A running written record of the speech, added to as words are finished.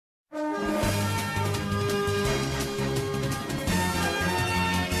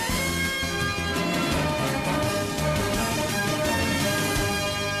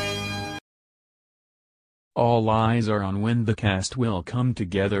all eyes are on when the cast will come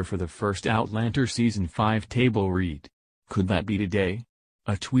together for the first Outlander Season 5 table read. Could that be today?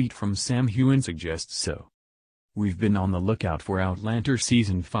 A tweet from Sam Heughan suggests so. We've been on the lookout for Outlander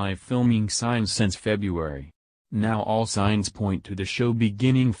Season 5 filming signs since February. Now all signs point to the show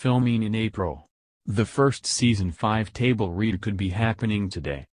beginning filming in April. The first Season 5 table read could be happening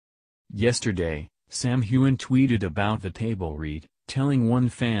today. Yesterday, Sam Heughan tweeted about the table read, telling one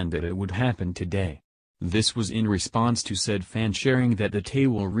fan that it would happen today. This was in response to said fan sharing that the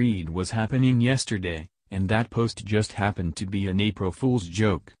table read was happening yesterday, and that post just happened to be an April Fool's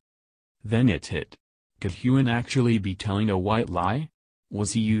joke. Then it hit. Could Heughan actually be telling a white lie?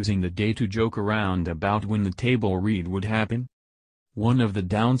 Was he using the day to joke around about when the table read would happen? One of the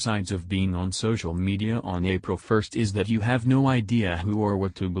downsides of being on social media on April 1st is that you have no idea who or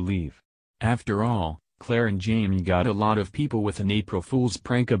what to believe. After all, Claire and Jamie got a lot of people with an April Fool's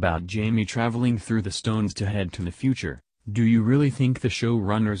prank about Jamie traveling through the stones to head to the future. Do you really think the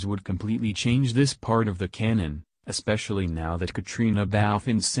showrunners would completely change this part of the canon, especially now that Katrina Balfe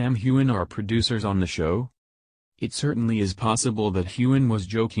and Sam Heughan are producers on the show? It certainly is possible that Heughan was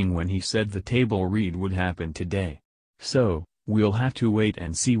joking when he said the table read would happen today. So, we'll have to wait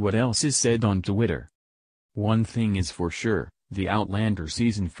and see what else is said on Twitter. One thing is for sure. The Outlander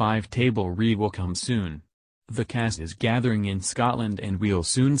Season 5 table read will come soon. The cast is gathering in Scotland and we'll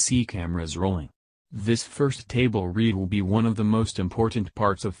soon see cameras rolling. This first table read will be one of the most important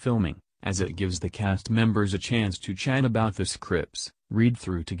parts of filming, as it gives the cast members a chance to chat about the scripts, read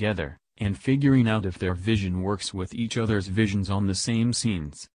through together, and figuring out if their vision works with each other's visions on the same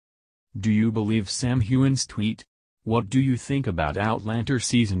scenes. Do you believe Sam Heughan's tweet? What do you think about Outlander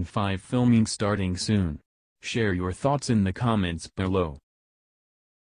Season 5 filming starting soon? Share your thoughts in the comments below.